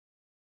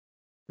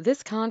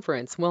This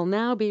conference will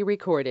now be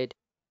recorded.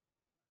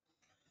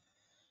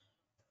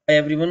 Hi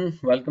everyone,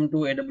 welcome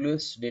to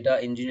AWS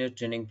Data Engineer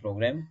Training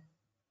Program.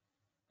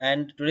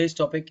 And today's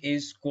topic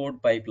is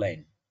code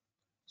pipeline.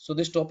 So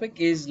this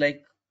topic is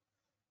like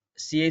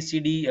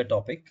CI/CD a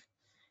topic,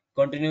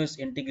 continuous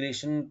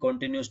integration,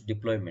 continuous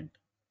deployment.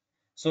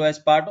 So as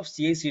part of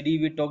CI/CD,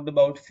 we talked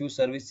about few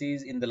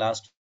services in the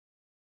last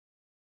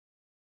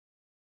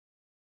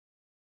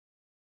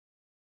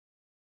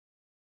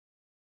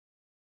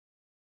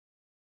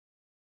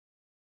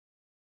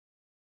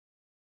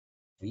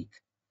week,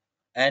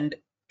 and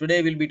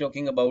today we'll be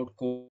talking about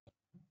code.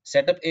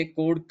 Set up a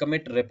code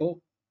commit repo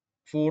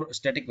for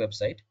static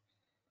website,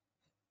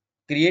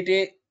 create a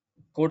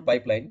code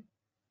pipeline,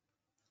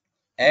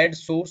 add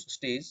source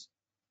stage,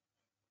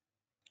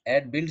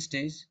 add build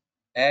stage,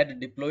 add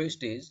deploy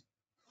stage,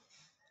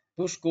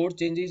 push code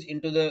changes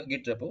into the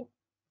Git repo,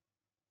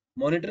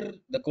 monitor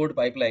the code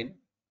pipeline,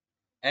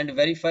 and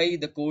verify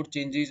the code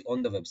changes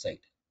on the website.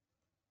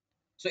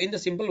 So, in the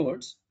simple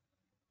words,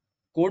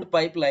 code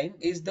pipeline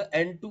is the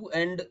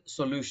end-to-end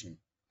solution.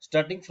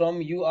 Starting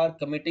from you are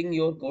committing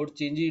your code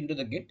changes into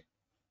the Git.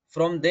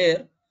 From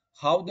there,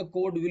 how the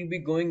code will be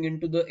going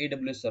into the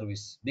AWS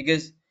service,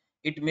 because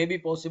it may be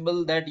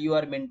possible that you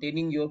are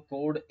maintaining your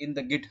code in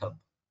the GitHub,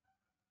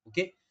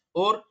 okay,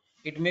 or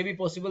it may be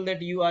possible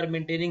that you are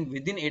maintaining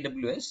within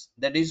AWS,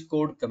 that is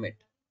code commit.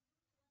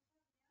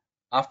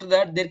 After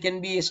that, there can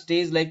be a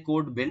stage like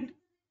code build.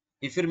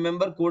 If you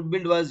remember, code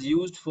build was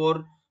used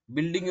for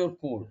building your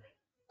code,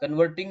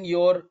 converting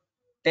your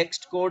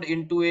text code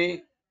into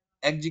a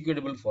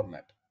executable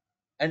format.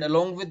 And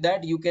along with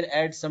that, you can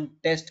add some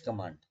test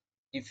command.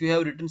 If you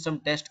have written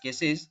some test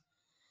cases,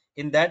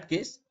 in that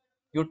case,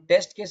 your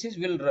test cases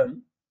will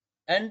run.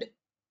 And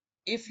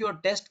if your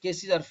test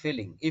cases are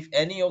failing, if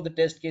any of the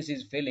test case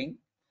is failing,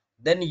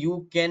 then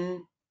you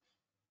can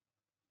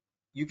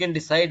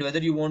decide whether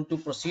you want to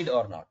proceed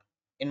or not.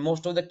 In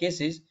most of the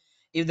cases,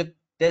 if the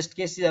test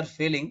cases are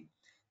failing,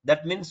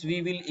 that means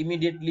we will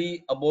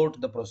immediately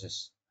abort the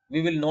process.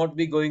 We will not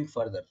be going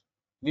further.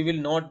 We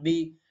will not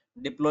be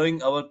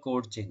deploying our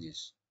code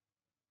changes.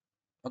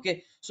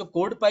 Okay, so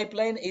code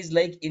pipeline is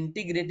like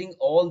integrating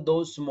all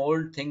those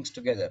small things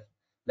together.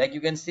 Like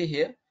you can see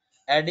here,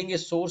 adding a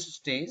source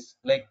stage,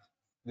 like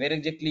where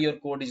exactly your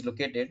code is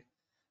located,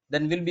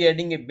 then we'll be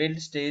adding a build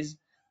stage,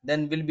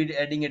 then we'll be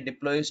adding a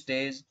deploy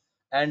stage,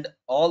 and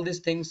all these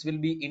things will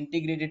be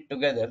integrated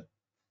together.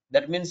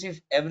 That means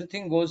if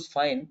everything goes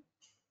fine,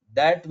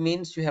 that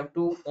means you have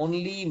to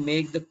only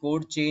make the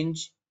code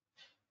change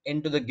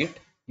into the Git,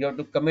 you have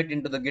to commit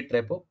into the Git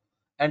repo,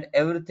 and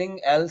everything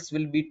else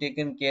will be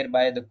taken care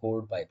by the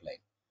code pipeline.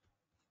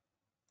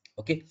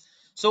 Okay,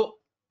 so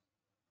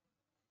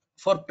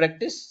for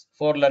practice,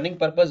 for learning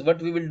purpose, what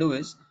we will do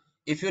is,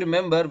 if you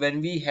remember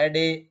when we had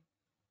a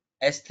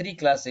S3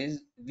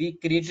 classes, we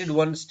created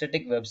one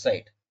static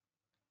website,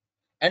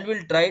 and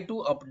we'll try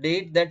to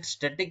update that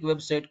static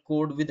website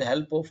code with the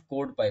help of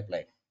code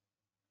pipeline.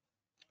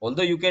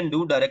 Although you can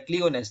do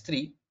directly on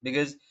S3,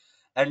 because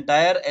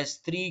entire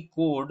S3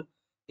 code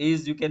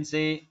is, you can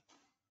say,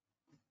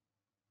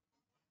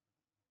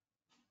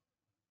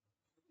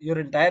 your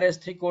entire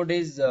S3 code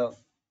is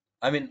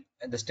I mean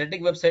the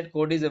static website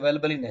code is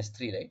available in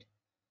S3, right?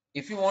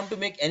 If you want to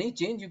make any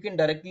change, you can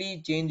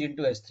directly change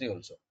into S3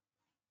 also.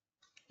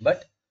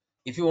 But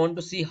if you want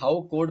to see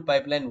how code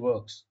pipeline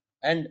works,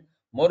 and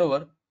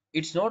moreover,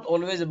 it's not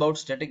always about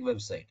static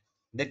website.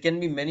 There can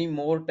be many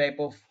more type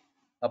of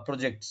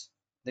projects.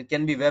 There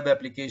can be web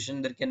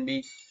application, there can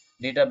be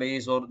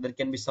database, or there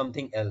can be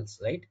something else,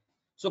 right?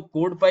 So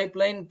code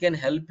pipeline can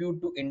help you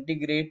to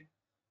integrate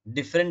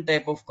different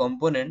type of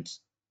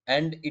components,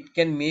 and it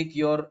can make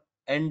your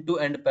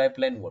end-to-end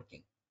pipeline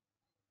working.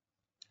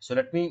 So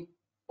let me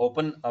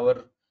open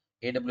our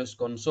AWS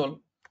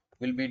console.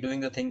 We'll be doing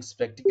the things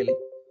practically.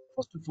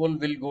 First of all,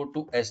 we'll go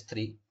to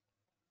S3,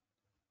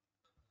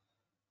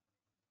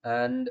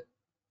 and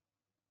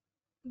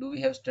do we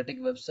have static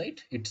website?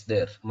 It's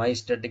there. My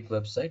static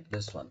website,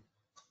 this one.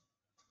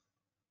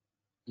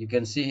 You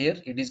can see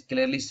here it is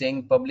clearly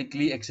saying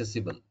publicly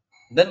accessible.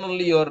 Then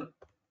only your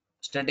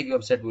static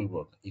website will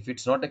work. If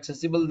it's not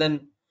accessible,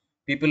 then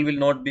people will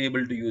not be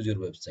able to use your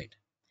website.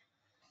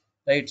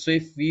 Right. So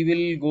if we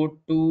will go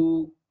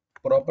to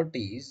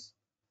properties,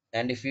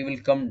 and if we will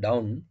come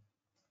down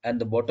at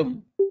the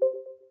bottom,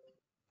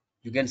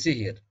 you can see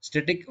here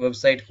static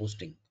website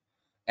hosting,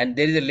 and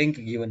there is a link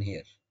given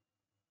here.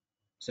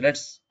 So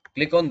let's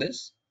click on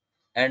this,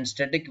 and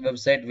static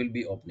website will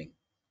be opening.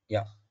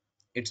 Yeah,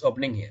 it's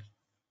opening here.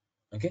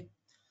 Okay,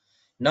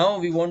 now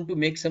we want to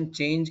make some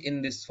change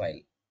in this file.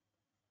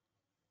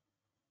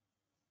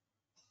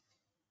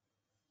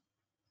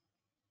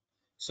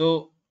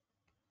 So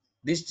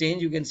this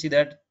change, you can see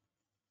that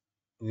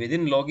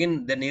within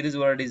login the nearest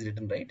word is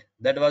written, right?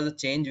 That was a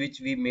change which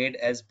we made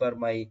as per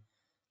my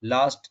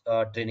last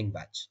training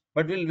batch,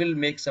 but we'll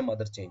make some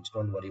other change,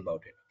 don't worry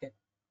about it. Okay,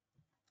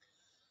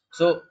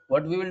 so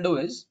what we will do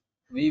is,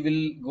 we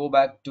will go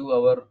back to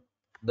our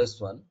this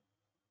one,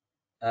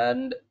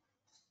 and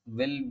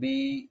will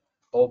be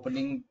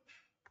opening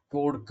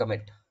code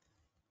commit,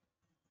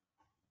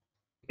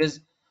 because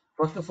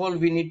first of all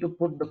we need to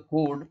put the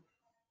code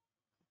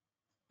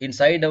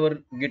inside our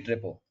git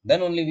repo,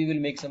 then only we will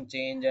make some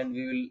change and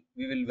we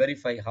will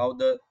verify how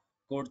the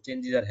code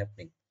changes are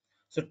happening.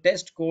 So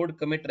test code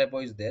commit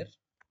repo is there.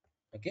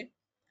 Okay,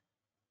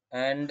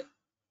 and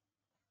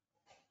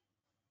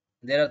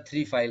there are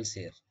three files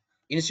here.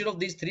 Instead of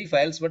these three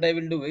files, what I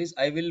will do is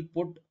I will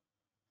put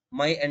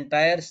my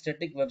entire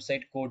static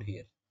website code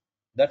here.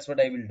 That's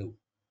what I will do.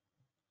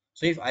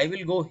 So if I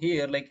will go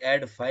here like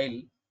add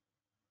file,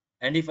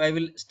 and if I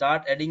will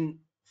start adding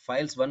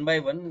files one by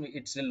one,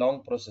 it's a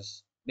long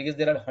process because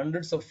there are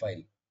hundreds of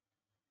files.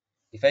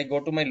 If I go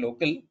to my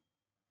local,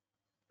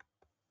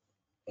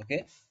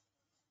 okay,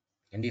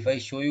 and if I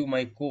show you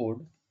my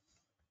code,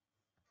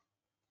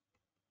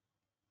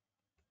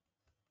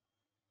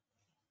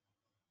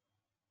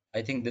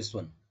 I think this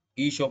one,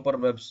 eShopper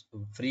webs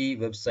free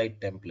website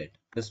template,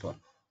 this one,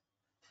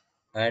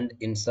 and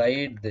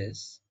inside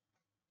this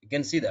you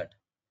can see that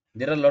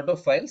there are a lot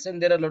of files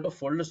and there are a lot of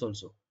folders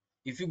also.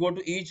 If you go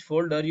to each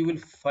folder, you will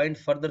find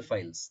further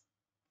files.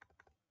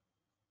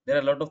 There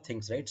are a lot of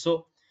things, right?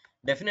 So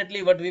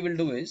definitely what we will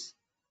do is,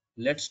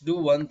 let's do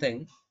one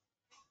thing.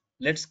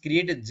 Let's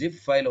create a zip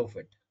file of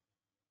it.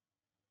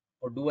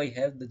 Or do I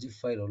have the zip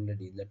file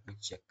already? Let me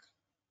check.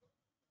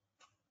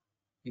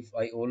 If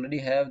I already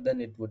have, then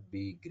it would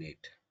be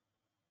great.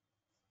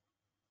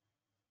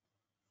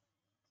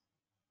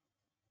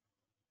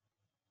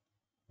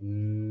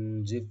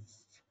 Zip,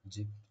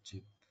 zip,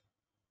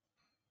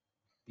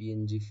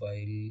 png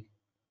file,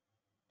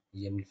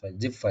 yaml file,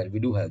 zip file. We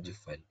do have zip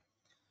file.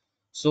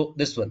 So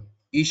this one,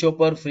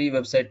 eShopper free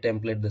website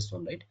template, this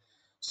one, right?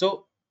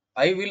 So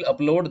I will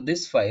upload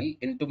this file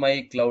into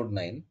my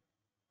Cloud9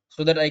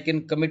 so that I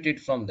can commit it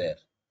from there.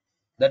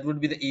 That would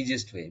be the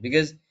easiest way,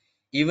 because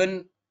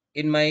even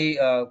in my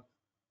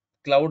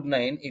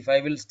Cloud9, if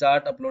I will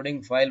start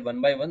uploading file one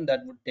by one,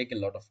 that would take a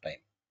lot of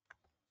time.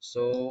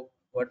 So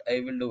what I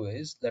will do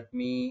is, let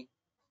me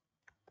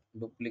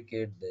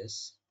duplicate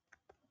this.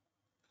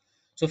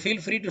 So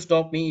feel free to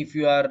stop me if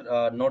you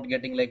are not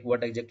getting like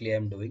what exactly I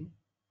am doing.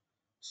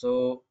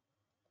 So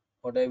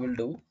what I will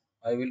do,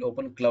 I will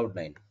open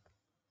Cloud9,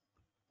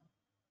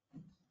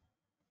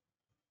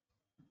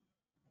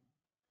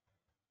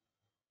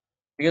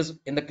 because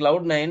in the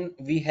Cloud9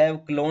 we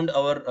have cloned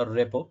our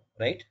repo,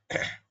 right?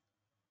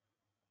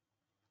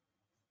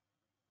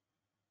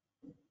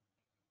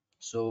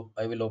 So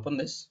I will open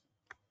this.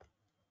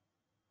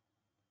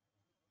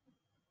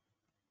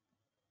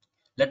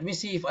 Let me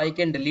see if I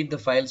can delete the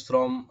files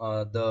from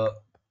the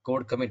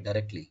code commit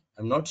directly.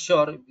 I'm not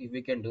sure if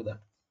we can do that.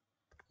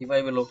 If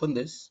I will open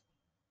this,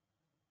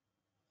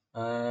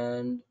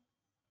 and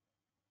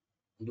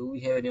do we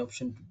have any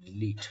option to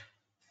delete?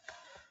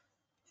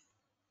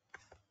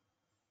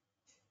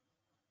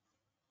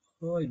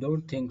 Oh, I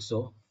don't think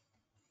so.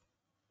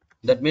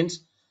 That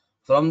means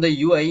from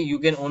the UI you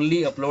can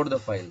only upload the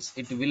files.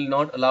 It will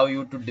not allow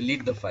you to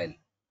delete the file.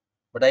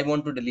 But I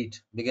want to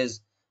delete,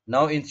 because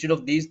now instead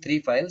of these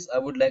three files, I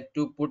would like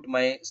to put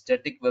my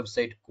static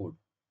website code.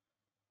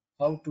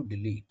 How to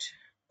delete?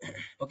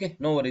 Okay,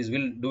 no worries.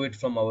 We'll do it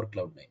from our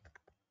Cloud9.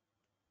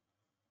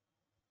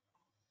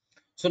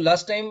 So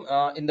last time,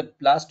 in the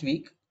last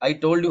week, I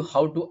told you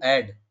how to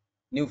add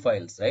new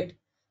files, right?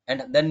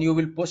 And then you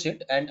will push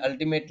it, and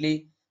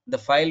ultimately the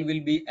file will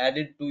be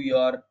added to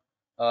your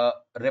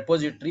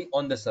repository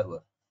on the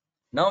server.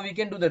 Now we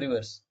can do the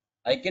reverse.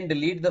 I can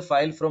delete the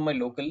file from my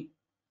local,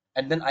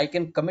 and then I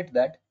can commit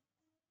that,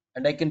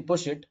 and I can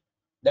push it.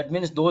 That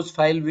means those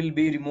file will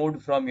be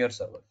removed from your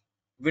server.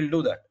 We'll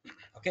do that.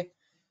 Okay.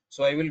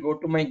 So I will go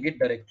to my Git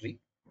directory,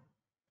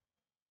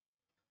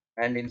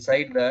 and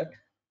inside that,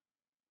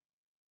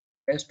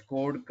 test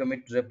code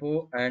commit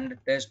repo and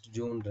test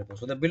June repo.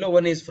 So the below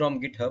one is from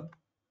GitHub,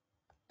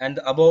 and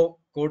the above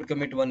code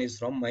commit one is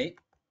from my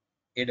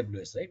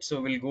AWS, right?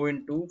 So we'll go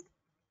into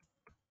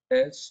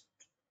test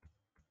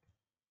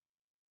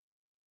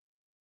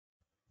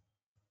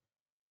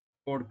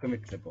code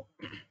commit repo.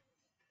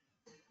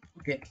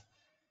 Okay,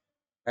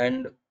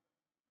 and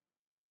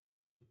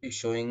it's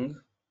showing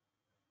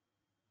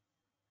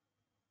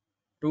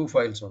two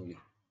files only.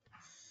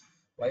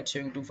 Why it's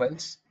showing two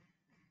files,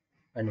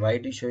 and why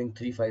it is showing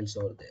three files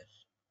over there?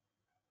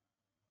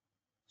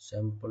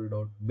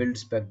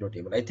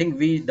 Sample.buildspec.table. I think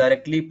we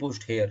directly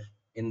pushed here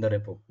in the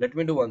repo. Let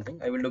me do one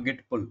thing. I will do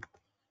git pull.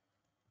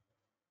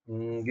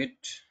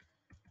 Git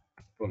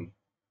pull.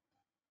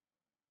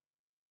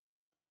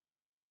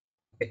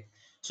 Okay.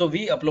 So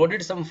we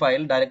uploaded some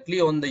file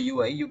directly on the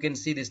UI. You can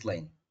see this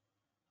line,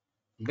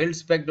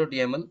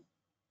 buildspec.yaml,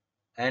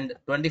 and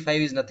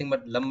 25 is nothing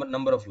but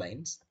number of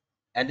lines,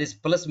 and this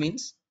plus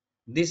means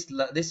this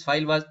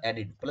file was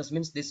added. Plus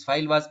means this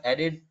file was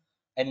added,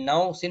 and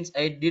now since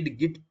I did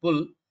git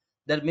pull,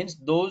 that means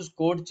those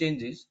code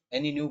changes,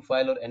 any new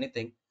file or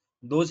anything,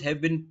 those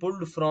have been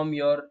pulled from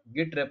your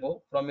git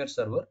repo from your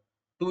server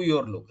to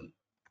your local.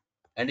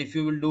 And if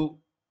you will do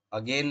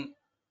again,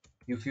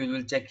 if you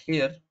will check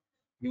here,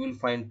 you will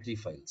find three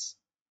files.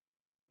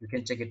 You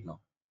can check it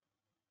now.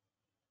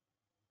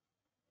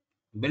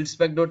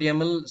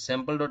 buildspec.yaml,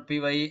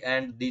 sample.py,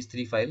 and these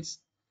three files.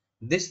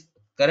 This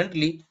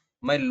currently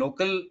my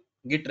local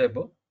Git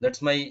repo,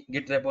 that's my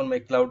Git repo on my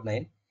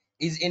Cloud9,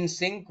 is in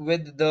sync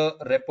with the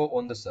repo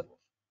on the server.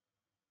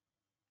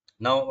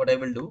 Now what I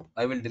will do,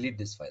 I will delete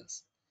these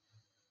files.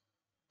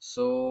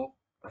 So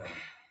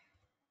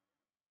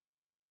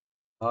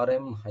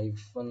rm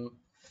hyphen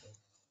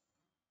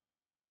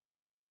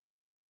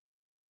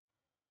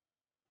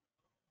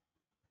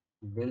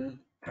build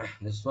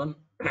this one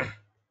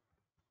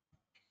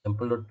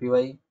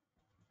sample.py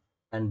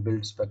and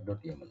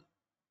buildspec.yaml.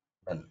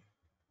 Done.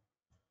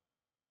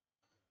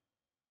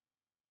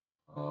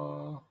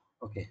 Uh,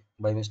 okay,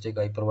 by mistake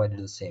I provided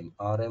the same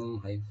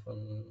rm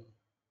hyphen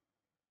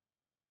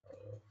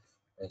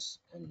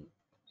sn.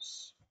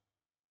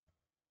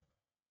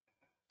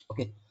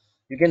 Okay,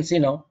 you can see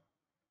now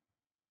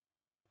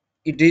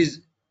it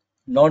is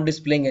not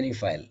displaying any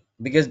file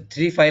because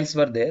three files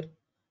were there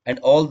and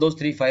all those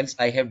three files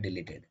I have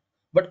deleted,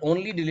 but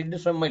only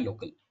deleted from my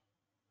local.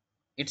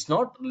 It's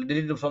not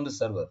deleted from the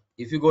server.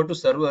 If you go to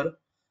server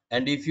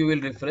and if you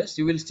will refresh,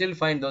 you will still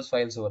find those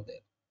files over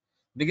there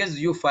because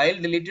you file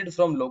deleted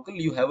from local,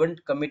 you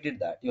haven't committed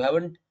that, you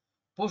haven't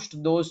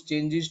pushed those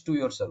changes to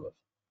your server.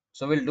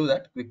 So we'll do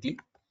that quickly.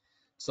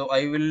 So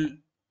I will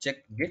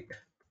check git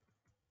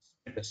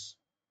status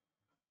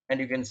and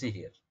you can see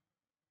here.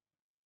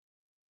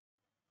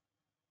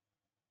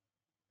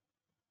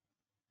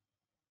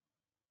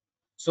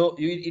 So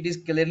it is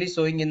clearly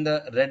showing in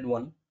the red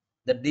one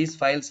that these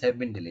files have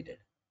been deleted.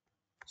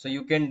 So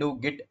you can do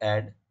git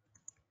add,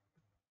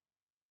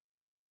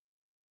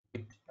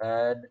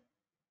 and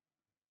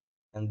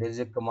there is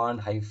a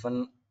command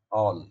hyphen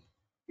all.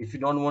 If you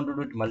don't want to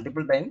do it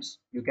multiple times,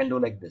 you can do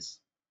like this.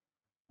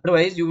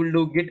 Otherwise, you will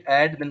do git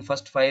add, then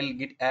first file,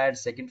 git add,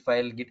 second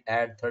file, git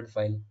add, third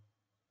file.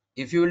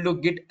 If you will do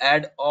git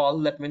add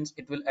all, that means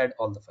it will add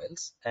all the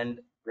files.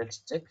 And let's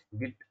check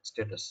git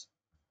status.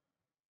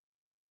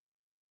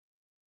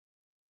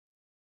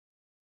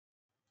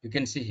 You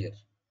can see here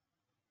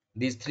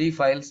these three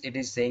files. It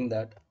is saying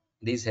that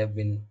these have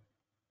been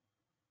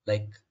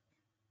like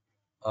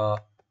uh,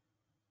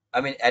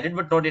 I mean added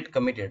but not yet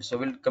committed. So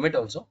we'll commit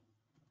also.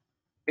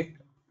 Git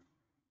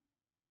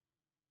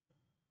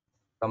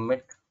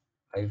commit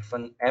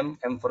hyphen m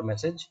for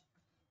message.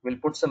 We'll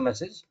put some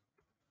message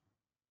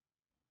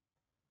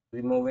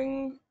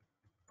removing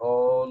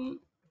all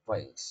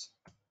files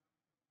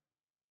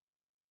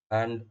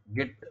and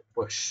git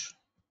push.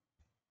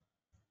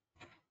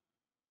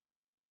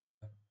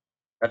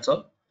 That's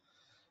all.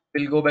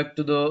 We'll go back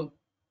to the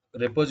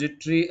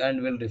repository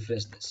and we'll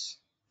refresh this.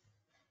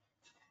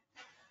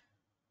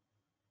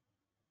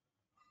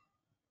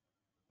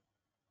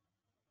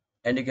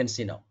 And you can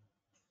see now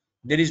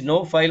there is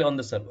no file on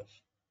the server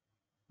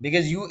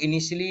because you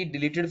initially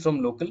deleted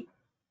from local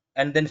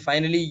and then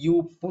finally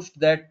you pushed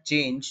that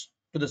change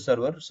to the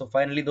server. So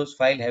finally those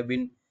files have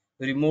been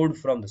removed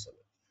from the server.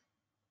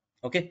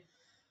 Okay.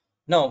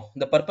 Now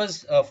the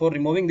purpose for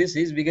removing this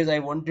is because I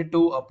wanted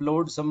to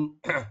upload some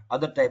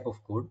other type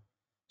of code.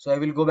 So I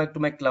will go back to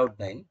my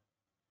Cloud9.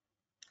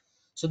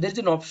 So there's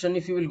an option.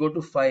 If you will go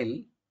to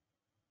file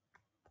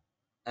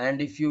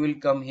and if you will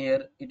come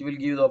here, it will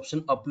give you the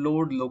option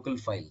upload local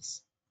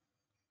files.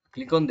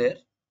 Click on there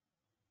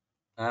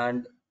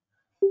and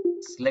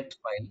select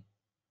file.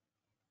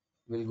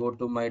 We'll go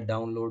to my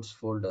downloads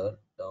folder,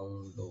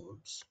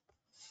 downloads.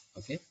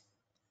 Okay,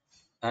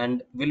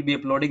 and we'll be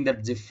uploading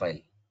that zip file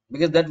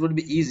because that would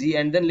be easy,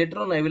 and then later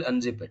on I will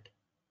unzip it.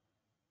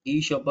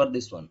 E-shopper,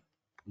 this one,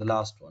 the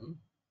last one.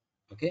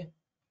 Okay,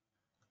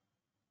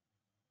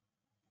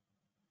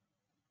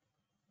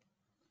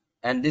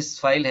 and this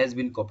file has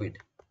been copied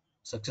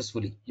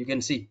successfully. You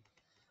can see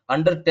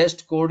under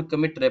test code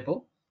commit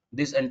repo,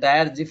 this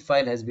entire zip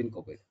file has been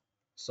copied.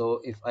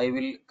 So if I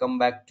will come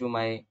back to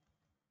my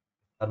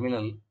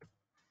terminal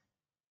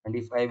and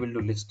if I will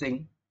do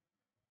listing,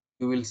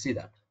 you will see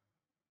that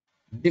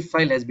zip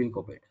file has been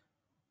copied.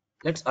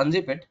 Let's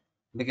unzip it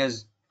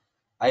because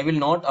I will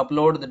not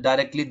upload the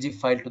directly zip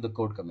file to the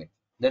code commit.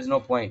 There's no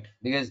point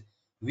because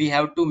we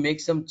have to make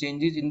some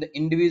changes in the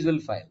individual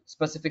file,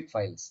 specific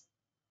files.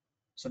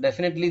 So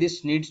definitely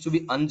this needs to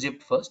be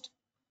unzipped first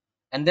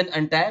and then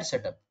entire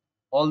setup,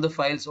 all the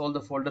files, all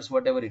the folders,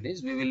 whatever it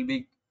is, we will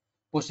be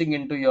pushing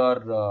into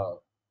your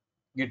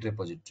Git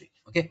repository.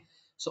 Okay.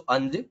 So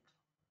unzip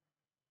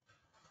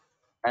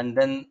and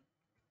then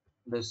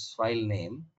this file name